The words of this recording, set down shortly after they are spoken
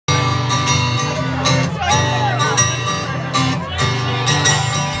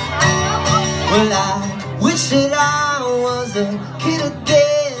Wish that I was a kid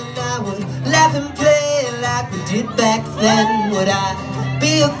again. I would laugh and play like we did back then. Would I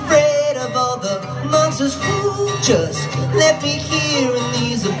be afraid of all the monsters who just left me here in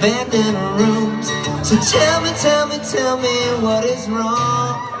these abandoned rooms? So tell me what is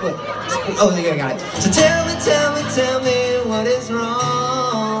wrong. What? Oh, I think I got it. So tell me what is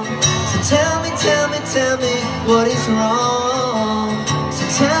wrong. So tell me what is wrong. So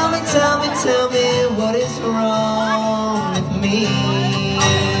tell me what is wrong with me.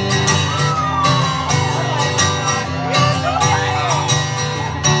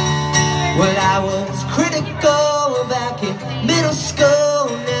 Well, I was critical back in middle school.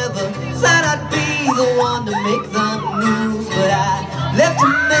 Never thought I'd be the one to make the news, but I left a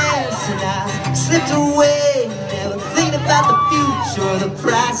mess and I slipped away, never thinking about the future or the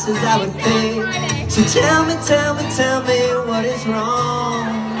prices I would pay. So tell me what is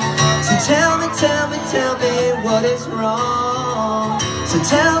wrong. So tell me what is wrong. So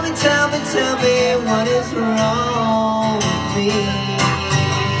tell me what is wrong with me.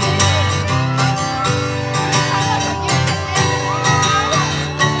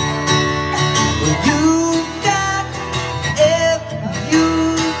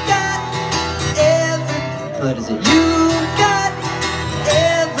 What is it? You got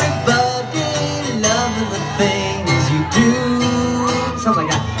everybody loving the things you do. Something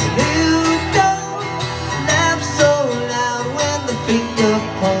like that. You don't laugh so loud when the finger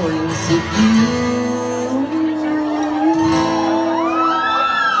points at you.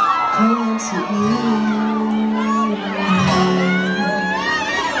 Points at you.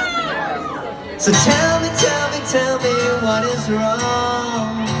 So tell me what is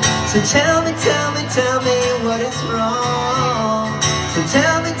wrong. So tell me what is wrong. So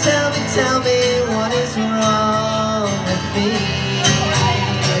tell me what is wrong with me.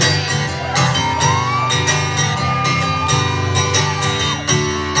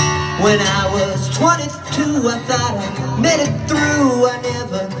 When I was 22, I thought I made it through. I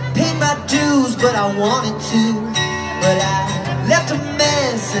never paid my dues, but I wanted to. But I left a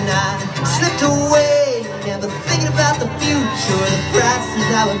mess and I slipped away, never thinking about the future or the prices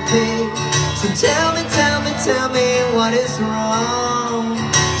I would pay. So tell me what is wrong.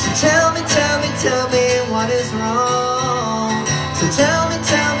 So tell me what is wrong. So tell me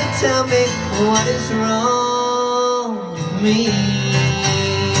what is wrong with me.